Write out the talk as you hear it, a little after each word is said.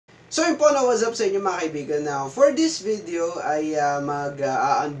So yun po na what's up sa inyo mga kaibigan. Now, for this video ay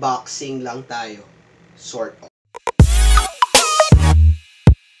mag-unboxing lang tayo. Sort of.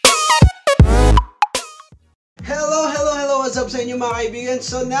 Hello, what's up sa inyo mga kaibigan.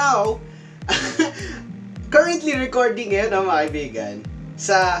 So now, currently recording ngayon mga kaibigan.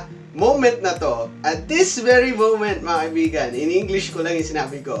 Sa moment na to, at this very moment mga kaibigan, in English ko lang yung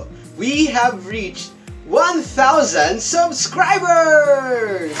sinabi ko, we have reached 1,000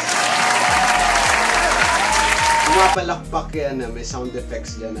 subscribers! Pumapalakpak yan na, may sound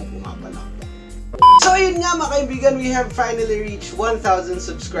effects dyan na pumapalakpak. So yun nga mga kaibigan, we have finally reached 1,000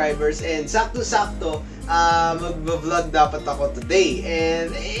 subscribers and sakto-sakto, mag-vlog dapat ako today.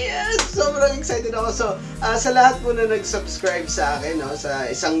 And sobrang excited ako. So sa lahat po na nag-subscribe sa akin, no, sa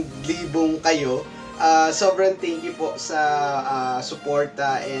 1,000 kayo, sobrang thank you po sa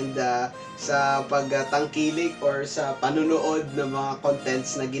suporta and sa pagtangkilik or sa panunood ng mga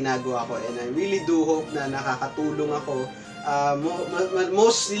contents na ginagawa ko. And I really do hope na nakakatulong ako.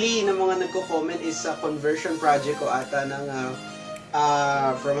 Mostly ng mga nagko-comment is sa conversion project ko ata ng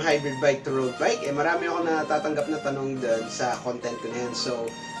from hybrid bike to road bike. Marami ako natatanggap na tanong doon sa content ko na yan. So,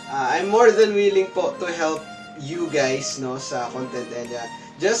 I'm more than willing po to help you guys, no, sa content. And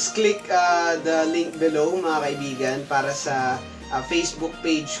just click the link below mga kaibigan para sa Facebook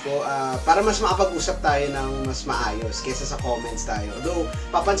page ko para mas makapag-usap tayo ng mas maayos kaysa sa comments tayo. Although,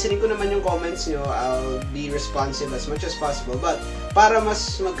 papansinin ko naman yung comments nyo, I'll be responsive as much as possible. But, para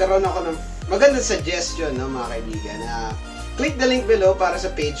mas magkaroon ako ng magandang suggestion, no, mga kaibigan, click the link below para sa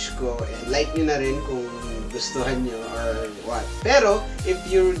page ko and like nyo na rin kung gustuhan nyo or what. Pero, if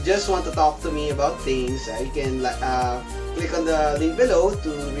you just want to talk to me about things, you can click on the link below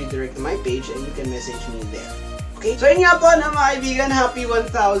to redirect to my page and you can message me there. Okay? So yun nga po na mga kaibigan, happy 1,000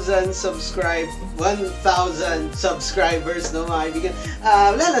 subscribers, no mga kaibigan.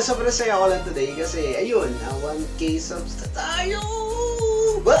 Wala na, sobrang saya ko lang today kasi ayun, 1K subs na tayo!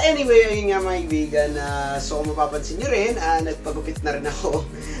 Well, anyway, ayun nga mga kaibigan, so kung mapapansin nyo rin, nagpagupit na rin ako.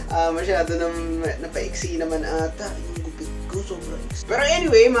 Masyado napaiksi naman ata yung gupit ko, sobrang iksi. Pero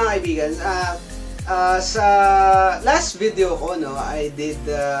anyway, mga kaibigan, sa last video ko, no, I did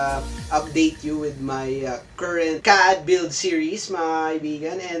update you with my current Caad build series, mga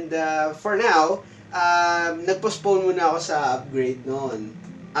kaibigan. And for now, nag-postpone muna ako sa upgrade noon.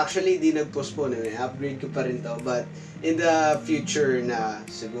 Actually, di nag-postpone. Upgrade ko pa rin to. But in the future na,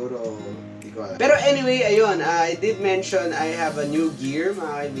 siguro, di ko alam. Pero anyway, ayun, I did mention I have a new gear,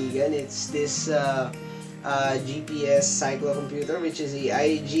 mga kaibigan. It's this GPS cyclo computer, which is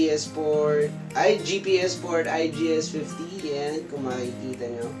a GPS Port IGS50. Yan, kung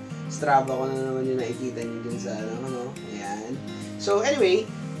makikita nyo. Strava ko na naman yung nakikita nyo dun sa ayan. So anyway,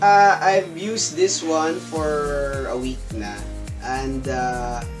 I've used this one for a week na. And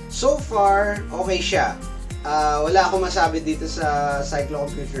so far, okay siya. Wala akong masabi dito sa cyclo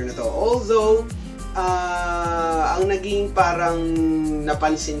computer na to. Although, ang naging parang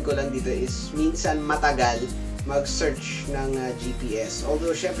napansin ko lang dito is minsan matagal mag-search ng GPS.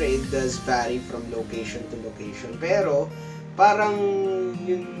 Although, syempre, it does vary from location to location. Pero, parang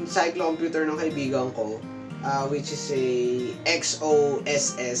yung cyclo computer ng kaibigan ko, which is a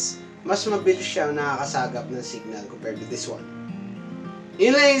XOSS, mas mabilis siya nakakasagap ng signal compared to this one.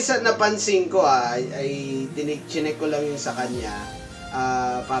 Yun lang yung napansin ko ay chinek ko lang yung sa kanya.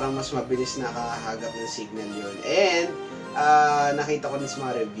 Parang mas mabilis nakahagap ng signal yun. And, nakita ko din sa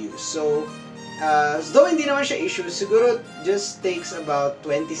mga reviews. So, though hindi naman siya issue, siguro just takes about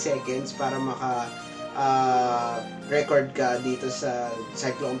 20 seconds para record ka dito sa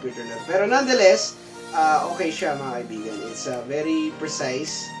cyclo computer na. Pero nonetheless, okay siya mga kaibigan. It's very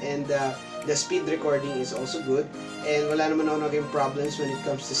precise and the speed recording is also good. And wala naman ako naging problems when it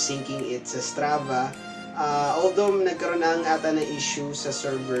comes to syncing it sa Strava. Although nagkaroon na ata ng issue sa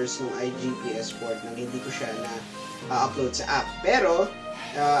servers ng iGPS port nang hindi ko siya na-upload sa app. Pero,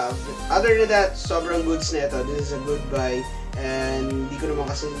 other than that, sobrang goods na ito. This is a good buy. And hindi ko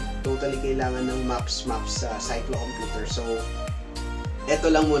naman kasi totally kailangan ng maps sa cyclo computer. So, dito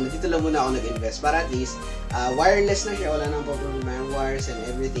lang muna ako nag-invest. Para at least, wireless na siya. Wala nang problema yung wires and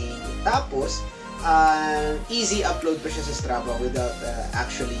everything. Tapos, easy upload pa siya sa Strava without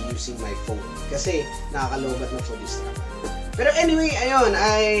actually using my phone. Kasi, nakakalobat na phone yung Strava. Pero anyway, ayun,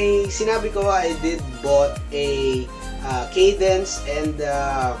 sinabi ko, I did bought a Cadence and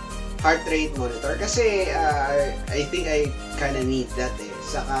heart rate monitor kasi I think I kinda need that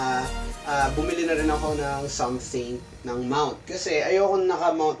Saka bumili na rin ako ng something ng mount kasi ayoko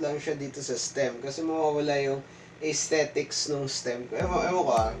naka-mount lang siya dito sa stem kasi mawawala yung aesthetics ng stem ko. Ewan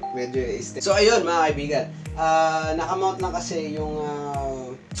ko medyo aesthetic. So ayun mga kaibigan, naka-mount lang kasi yung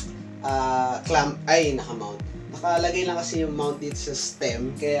nakamount. Nakalagay lang kasi yung mount dito sa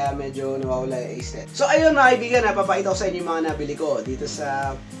stem, kaya medyo nawawala yung A-stem. So ayun mga kaibigan, napapakita ko sa inyo yung mga nabili ko dito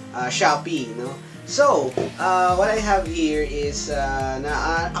sa Shopee, no? So, what I have here is,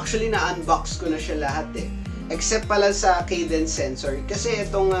 actually na-unbox ko na siya lahat eh. Except pala sa Cadence sensor, kasi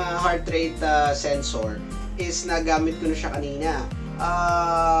itong heart rate sensor is nagamit ko na siya kanina.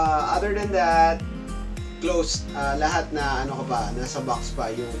 Other than that, closed. Lahat na nasa box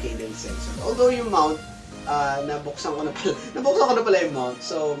pa yung Cadence sensor. Although yung mount, nabuksan ko na pala yung mount.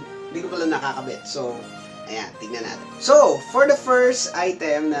 So, hindi ko pala nakakabit. So, ayan, tignan natin. So, for the first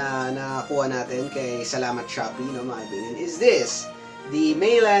item na nakuha natin kay Salamat Shopee, no, mga kaibigan, is this. The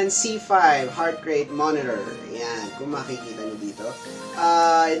Meilan C5 heart rate monitor. Ayan, kung makikita nyo dito.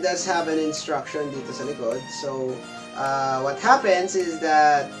 It does have an instruction dito sa likod. So, what happens is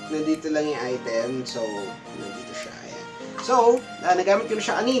that nandito lang yung item. So, nandito siya. Ayan. So, nagamit ko na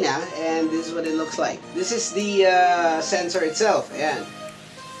siya kanina, and this is what it looks like. This is the sensor itself. Ayan.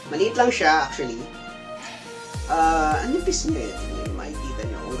 Maliit lang siya, actually. Ang nipis niya eh. Tingnan, makikita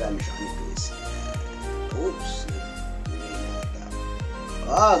niyo kung gaano siya kanipis. Oops.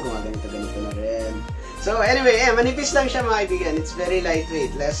 Gumaganito na rin. So, anyway, manipis lang siya mga kaibigan. It's very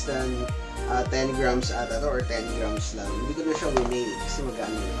lightweight. Less than 10 grams ata to, or 10 grams lang. Hindi ko na siya winay kasi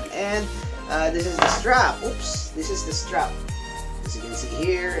magano naman. And, this is the strap. Oops! This is the strap. As you can see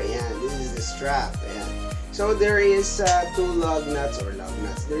here, ayan, this is the strap. Ayan. So, there is 2 lug nuts.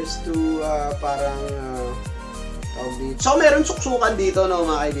 There's 2 parang so, meron suksukan dito, no,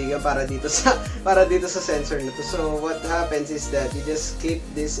 mga kaibigan, para dito sa sensor na to. So, what happens is that you just clip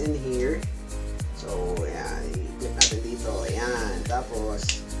this in here. So, ayan, i-clip natin dito. Ayan,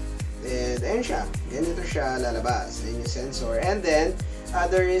 tapos, and ayan siya. Ganito siya lalabas. Ayan yung sensor. And then,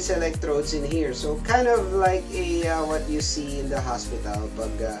 there is electrodes in here. So, kind of like a what you see in the hospital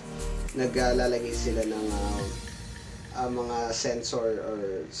pag naglalagay sila ng mga sensor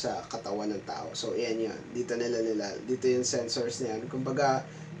or sa katawan ng tao. So, ayan yun. Dito yung sensors na yan. Kumbaga,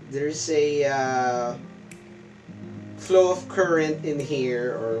 there's a flow of current in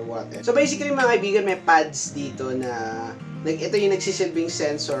here or what. So, basically, mga kaibigan, may pads dito na ito yung nagsisilbing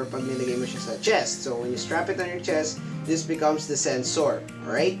sensor pag nilagay mo siya sa chest. So, when you strap it on your chest, this becomes the sensor.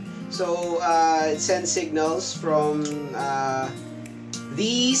 Alright? So, it sends signals from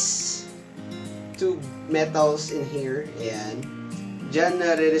these 2 metals in here. Ayan. Diyan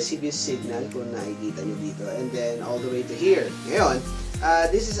na-receive yung signal kung nakikita nyo dito. And then, all the way to here. Ngayon,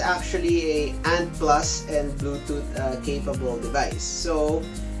 this is actually a ANT Plus and Bluetooth capable device. So,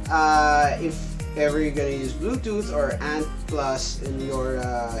 if ever you're gonna use Bluetooth or ANT Plus in your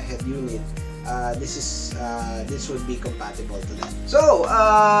head unit, this would be compatible to that. So,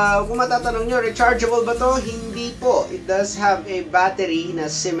 kung matatanong nyo, rechargeable ba to? Hindi po. It does have a battery na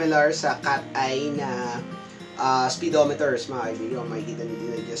similar sa Cat Eye na speedometers, mga kaibigan. Makikita nyo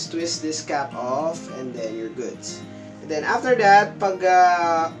dito. Just twist this cap off and then you're good. And then after that,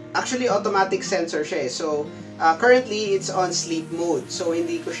 actually automatic sensor siya eh. So, currently it's on sleep mode. So,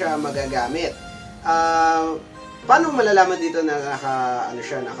 hindi ko siya magagamit. Paano malalaman dito na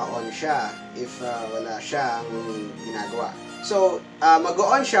naka-on siya if wala siyang ginagawa? So,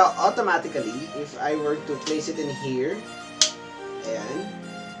 mag-on siya automatically if I were to place it in here. Ayan.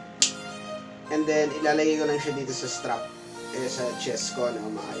 And then, ilalagay ko lang siya dito sa strap, sa chest ko,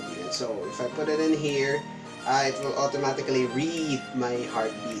 no, mga kaibigan. So, if I put it in here, it will automatically read my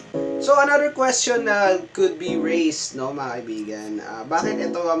heartbeat. So, another question na could be raised, no, mga kaibigan, bakit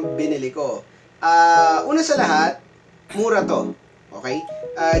ito ang binili ko? Una sa lahat, mura to. Okay?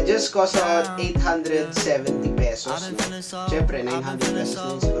 Just cost about 870 pesos. No? Siyempre, 900 pesos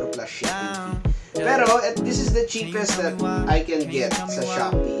din siguro plus shipping fee. Pero, this is the cheapest that I can get sa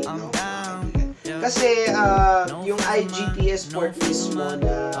Shopee. No? Kasi, yung iGPS port mismo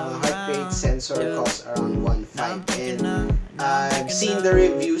na heart rate sensor costs around 1.5. And, I've seen the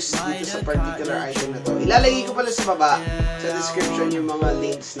reviews dito sa particular item na to. Ilalagay ko pala sa baba, sa description, yung mga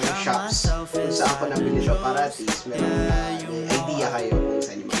links ng shops kung saan ko nabili ito para at least may idea kayo kung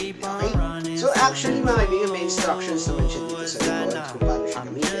saan yung mabili. Okay? So, actually, mga kaibigan, may instructions naman siya dito sa likod kung paano siya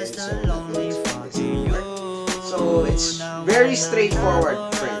gamitin. So, it's very straightforward,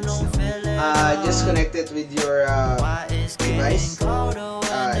 friends. Just connect it with your device.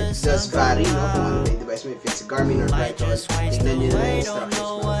 It does vary, no? Kung ano may device mo, if it's a Garmin or Griffon, tignan nyo na yung instructions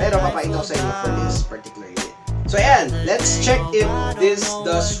mo. Pero papakita ko sa inyo for this particular unit. So ayan, let's check if this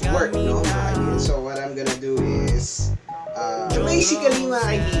does work, no, mga kaibigan. So what I'm gonna do is, basically mga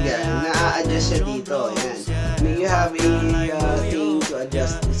kaibigan, na-a-adjust siya dito. Ayan. You have a thing to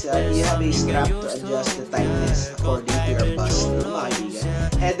adjust. You have a strap to adjust the tightness according to your bust, no, mga kaibigan.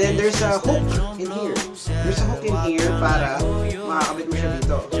 And then there's a hook in here. There's a hook in here para makakabit mo siya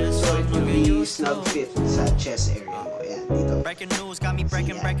dito. So it will be snug fit sa chest area mo. Ayan, dito.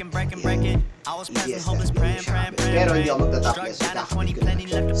 Yes, pero hindi ako magta-topless.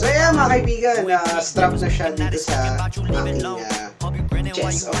 So ayan mga kaibigan, strap na siya dito sa aking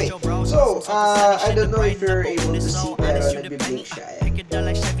chest. Okay, so I don't know if you're able to see, pero nagbiblink siya.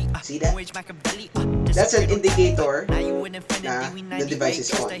 See that? That's an indicator na the device is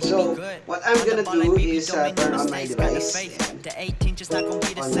on. So what I'm gonna do is turn on my device. On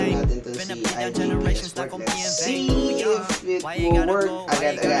natin itong si IGPS port. Let's see if it will work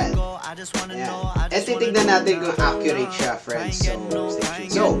agad-agad. And titignan natin kung accurate siya, friends. So stay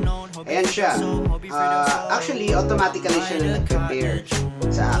tuned. So, ayan siya. Actually, automatically siya na nag-compare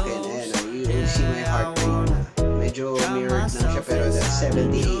sa akin. Ayan, you see my heart rate. Medyo mirrored lang siya, pero that's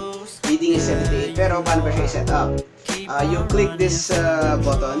 78. Reading is 78. Pero paano ba siya i-set up? You click this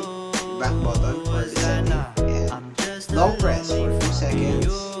button, back button, for the setting. And long press for 2 seconds.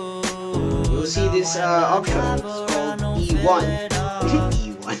 You'll see this option. It's called E1.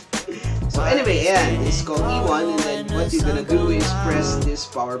 E1. So anyway, ayan, it's called E1, and then what you're gonna do is press this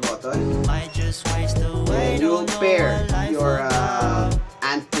power button, and you'll pair your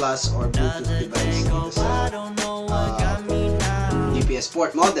ANT Plus or Bluetooth device dito sa GPS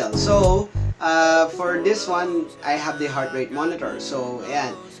port model. So for this one, I have the heart rate monitor. So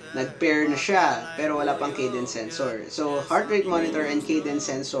ayan, nag-pair na siya, pero wala pang cadence sensor. So heart rate monitor and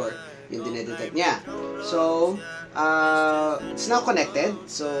cadence sensor yung dinedetect niya. So it's now connected.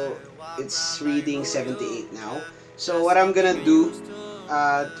 So it's reading 78 now. So what I'm gonna do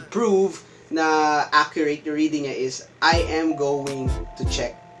to prove na accurate yung reading niya is I am going to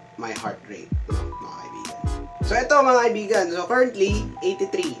check my heart rate, mga kaibigan. So ito mga kaibigan, so currently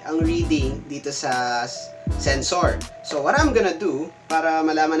 83 ang reading dito sa sensor. So what I'm gonna do para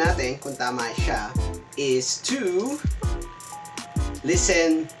malaman natin kung tama siya is to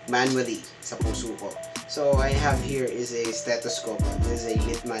listen manually sa puso ko. So I have here is a stethoscope. This is a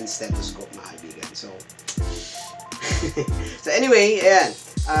Littmann stethoscope, mga kaibigan. So so anyway, ayan.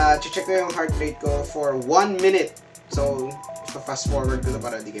 Check ko yung heart rate ko for 1 minute. So fast forward ko na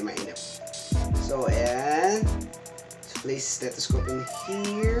para di kayo mainip. So ayan. So place stethoscope in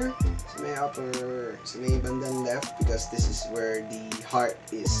here. So may upper, so may bandang left because this is where the heart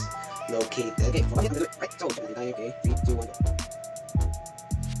is located. Okay, right. So okay, 3, 2, 1, go.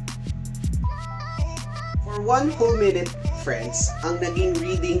 For 1 whole minute, friends, ang naging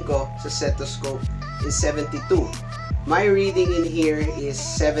reading ko sa stethoscope is 72. My reading in here is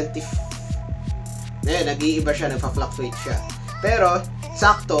 70. Ngayon, nag-iiba siya, nagpa-fluctuate siya. Pero,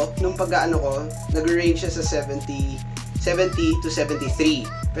 sakto, nung pag-ano ko, nag-range siya sa 70 to 73.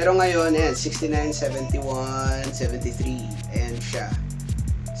 Pero ngayon, ayan, 69, 71, 73, and siya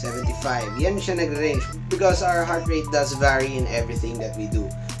 75. Yan siya nag-range because our heart rate does vary in everything that we do.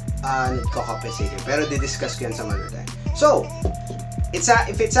 Nagko-compensate yun. Pero di-discuss ko yan some other time. So,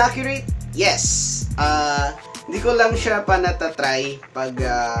 if it's accurate, yes. Hindi ko lang siya pa natatry pag,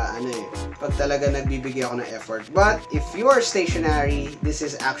 pag talaga nagbibigay ako ng effort. But, if you are stationary, this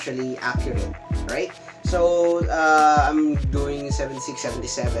is actually accurate. Right? So, I'm doing 76,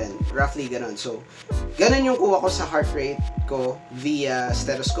 77. Roughly, ganun. So, ganun yung kuha ko sa heart rate ko via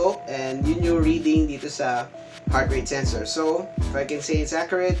stethoscope. And yun yung reading dito sa heart rate sensor. So, if I can say it's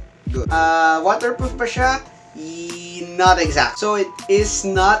accurate, good. Waterproof pa siya? Not exact. So, it is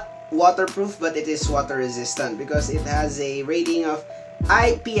not waterproof, but it is water resistant because it has a rating of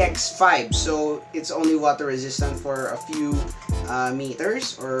IPX5. So, it's only water resistant for a few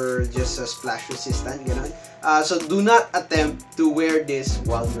meters or just a splash resistant, ganun. So, do not attempt to wear this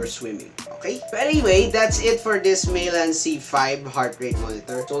while you're swimming. Okay? But anyway, that's it for this Meilan C5 heart rate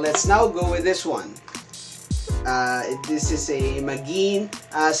monitor. So, let's now go with this one. This is a Magene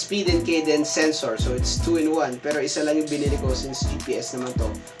speed and cadence sensor. So, it's 2-in-1. Pero isa lang yung binili ko since GPS naman to.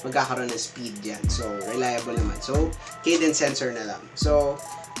 Magkakaroon ng speed dyan. So, reliable naman. So, cadence sensor na lang. So,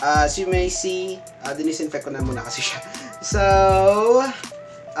 as you may see, dinisinfect ko na muna kasi siya. So,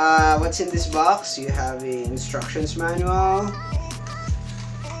 what's in this box? You have a instructions manual.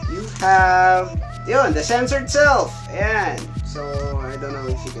 You have, yun, the sensor itself. Ayan. So, I don't know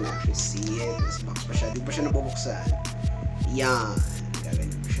if you can actually see it. Nasa box pa siya. Di pa siya nabubuksan. Yan.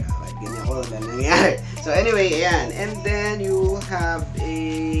 Gaganyan pa siya. Kahit ganyan ko, wala nangyari. So, anyway, ayan. And then, you have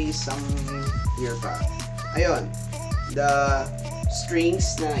some here pa. ayun, the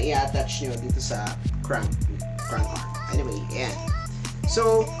strings na i-attach nyo dito sa crank arm. Anyway, ayan.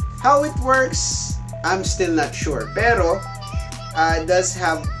 So, how it works, I'm still not sure. Pero, it does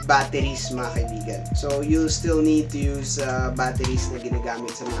have batteries, mga kaibigan. So, you'll still need to use batteries na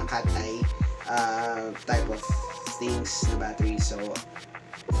ginagamit sa mga cat-eye type of things na battery. So,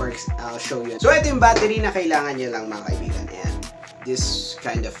 I'll show you. So, ito yung battery na kailangan nyo lang, mga kaibigan. Ayan. This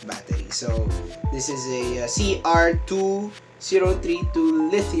kind of battery. So, this is a CR2032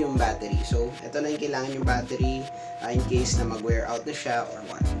 lithium battery. So, ito na yung kailangan yung battery in case na mag-wear out na siya or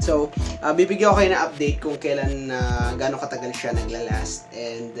what. So, bibigyan ko kayo na update kung kailan gaano katagal siya naglalast.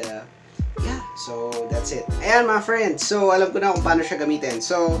 And, yeah. So, that's it. Ayan, mga friends. So, alam ko na kung paano siya gamitin.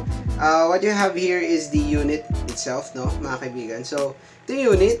 So, what you have here is the unit itself, no, mga kaibigan. So, the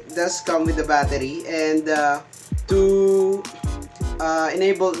unit does come with the battery. And, to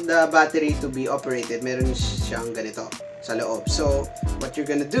enable the battery to be operated, meron siyang ganito sa loob. So, what you're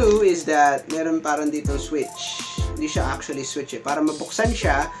gonna do is that meron parang dito switch. Hindi siya actually switch eh. Para mabuksan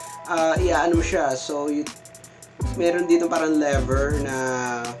siya, iaano mo siya. So, meron dito parang lever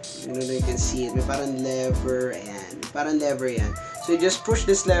na, you know, you can see it. May parang lever, ayan. Parang lever yan. So, you just push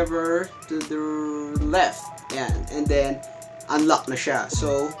this lever to the left. Ayan. And then, unlock na siya.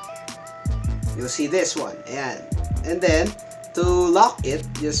 So, you'll see this one. Ayan. And then, to lock it,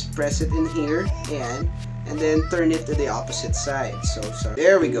 just press it in here, and then turn it to the opposite side. So,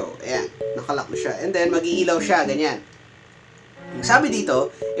 there we go. Ayan, nakalock na siya. And then, mag-iilaw siya, ganyan. Sabi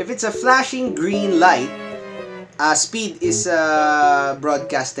dito, if it's a flashing green light, speed is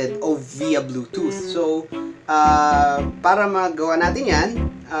broadcasted via Bluetooth. So, para magawa natin yan,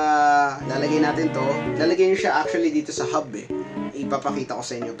 lalagay natin to. Lalagay nyo siya actually dito sa hub eh. Ipapakita ko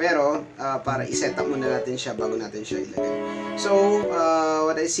sa inyo. Pero, para i-set up muna natin siya bago natin siya ilagay. So,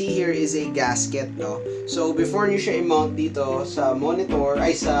 what I see here is a gasket, no? So, before nyo siya i-mount dito sa monitor,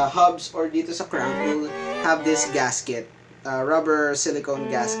 ay sa hubs or dito sa crank, you'll have this gasket. Rubber silicone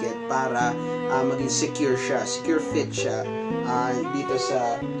gasket para maging secure siya, secure fit siya dito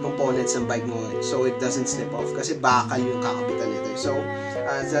sa components ng bike mo, so it doesn't slip off kasi bakal yung kakapitan nito. So,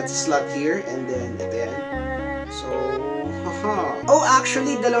 that's a slot here, and then ito yan. So, oh,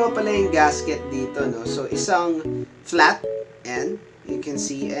 actually, dalawa pala yung gasket dito, no? So, isang flat, and you can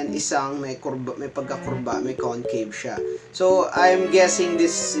see, and isang may kurba, may pagkakurba, may concave siya. So, I'm guessing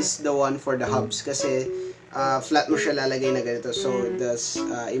this is the one for the hubs kasi flat mo siya lalagay na ganito. So, it does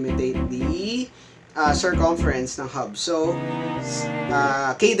imitate the circumference ng hub. So,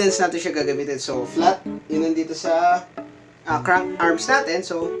 cadence natin siya gagamitin. So, flat, yun nandito sa crank arms natin.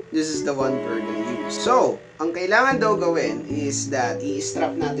 So, this is the one we're gonna use. So, ang kailangan daw gawin is that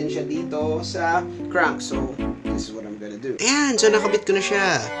i-strap natin siya dito sa crank. So, this is what I'm gonna do. Ayan! So, nakabit ko na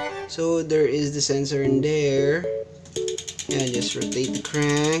siya. So, there is the sensor in there. Ayan, just rotate the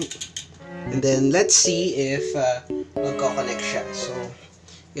crank. And then, let's see if magkoconnect siya. So,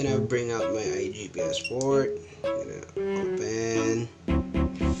 gonna bring out my iGPS port. Gonna open.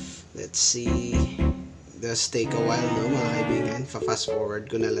 Let's see. Does take a while, no, mga kaibigan. Fast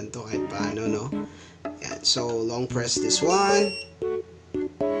forward ko na lang to kahit paano, no. Yan. So, long press this one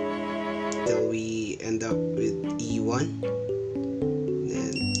till we end up with E1.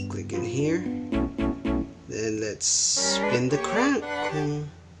 Then, click in here. Then, let's spin the crank.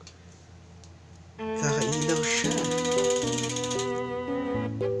 Kakailaw siya.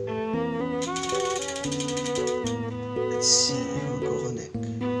 Let's see if magkoconnect.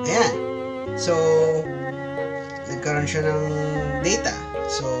 Ayan. So, nagkaroon siya ng data.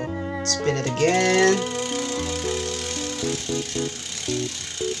 So, spin it again.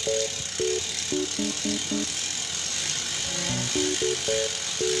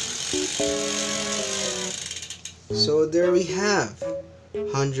 So, there we have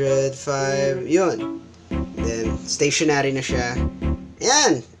 105, yun. Then, stationary na siya.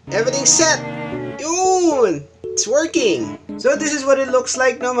 Ayan! Everything's set! Yun! It's working! So, this is what it looks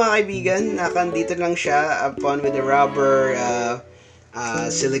like, no, mga kaibigan. Nakandito lang siya upon with the rubber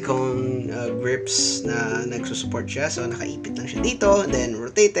silicone grips na nagsusupport siya. So, nakaipit lang siya dito. And then,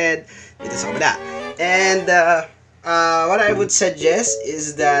 rotated dito sa kabila. And, what I would suggest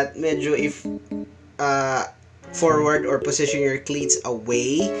is that medyo if forward or position your cleats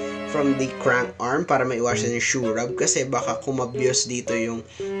away from the crank arm para maiwasan yung shoe rub kasi baka kumabyos dito yung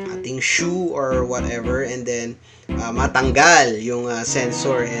ating shoe or whatever, and then matanggal yung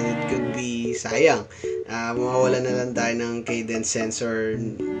sensor and it could be sayang. Mawawala na lang tayo ng cadence sensor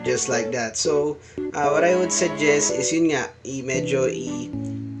just like that. So, what I would suggest is yun nga, medyo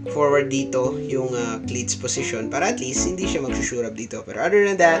forward dito yung cleats position para at least hindi siya magsusurab dito. Pero other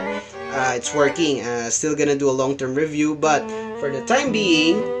than that, it's working. Still gonna do a long-term review, but for the time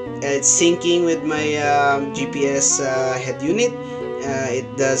being, it's syncing with my GPS head unit. It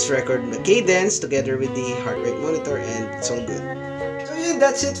does record the cadence together with the heart rate monitor, and it's all good. So yun,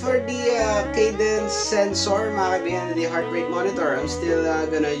 that's it for the cadence sensor, mga kaibigan, the heart rate monitor. I'm still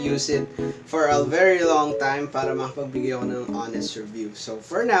gonna use it for a very long time para makapagbigay ako ng honest review. So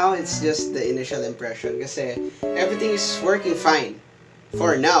for now, it's just the initial impression kasi everything is working fine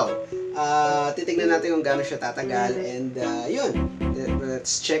for now. Titignan natin kung gaano siya tatagal, and yun,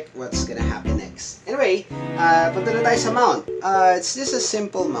 let's check what's gonna happen next. Anyway, punta na tayo sa mount. It's just a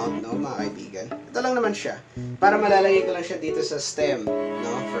simple mount, no, mga kaibigan. Ito lang naman siya. Para malalagay ko lang siya dito sa stem,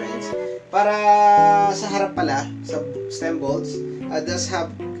 no, friends. Para sa harap pala, sa stem bolts, does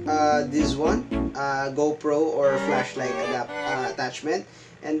have this one, GoPro or flashlight attachment,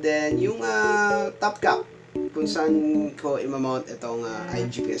 and then yung top cap kung saan ko imamount itong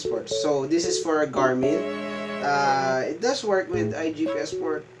iGPS port. So this is for a Garmin. It does work with iGPS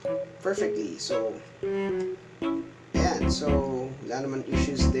port perfectly. So ayan, so wala naman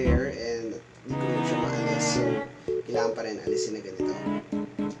issues there, and hindi ko naman siya maalis. So kailangan pa rin alisin na ganito.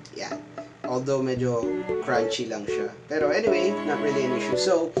 Yeah. Although medyo crunchy lang siya. Pero anyway, not really an issue.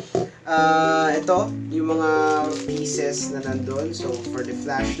 So, ito, yung mga pieces na nandun. So, for the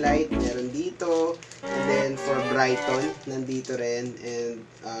flashlight, meron dito. And then, for Brighton, nandito rin. And,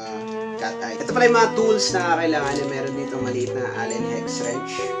 cat eye. Ito pala yung mga tools na kailangan. Meron dito maliit na Allen hex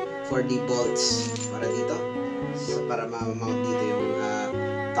wrench for the bolts. Para dito. So, para ma-mount dito yung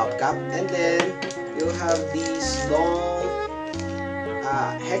top cap. And then, you have these long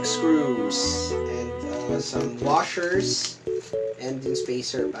hex screws and some washers and yung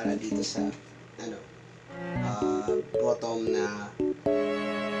spacer para dito sa bottom na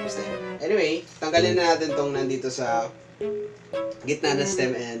stem. Anyway, tanggalin na natin tong nandito sa gitna ng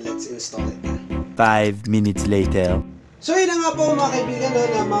stem, and let's install it na. 5 minutes later. So yun na nga po mga kaibigan,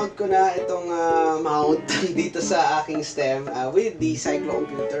 na-mount ko na itong mount dito sa aking stem with the Cyclo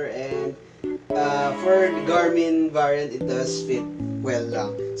computer, and for the Garmin variant, it does fit well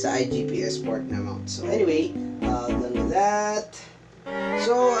lang sa iGPS port na mount. So anyway, done with that.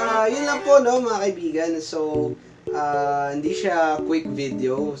 So yun lang po, no, mga kaibigan. So hindi siya quick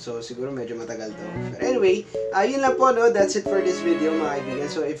video, so siguro medyo matagal to. But anyway, yun lang po, no, that's it for this video, mga kaibigan.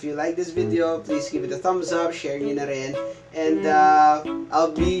 So if you like this video, please give it a thumbs up, share nyo na rin, and I'll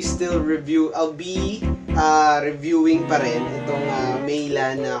be reviewing pa rin itong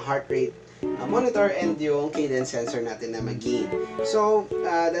Meilan heart rate monitor and yung cadence sensor natin na Magene. So,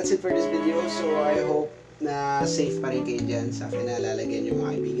 that's it for this video. So, I hope na safe pa rin kayo dyan sa kinalalagyan yung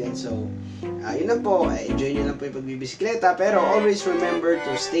mga kaibigan. So, yun lang po. Enjoy nyo lang po yung pagbibiskleta. Pero always remember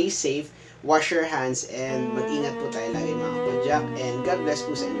to stay safe, wash your hands, and mag-ingat po tayo lagi mga kapadyak. And God bless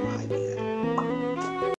po sa inyo mga kaibigan.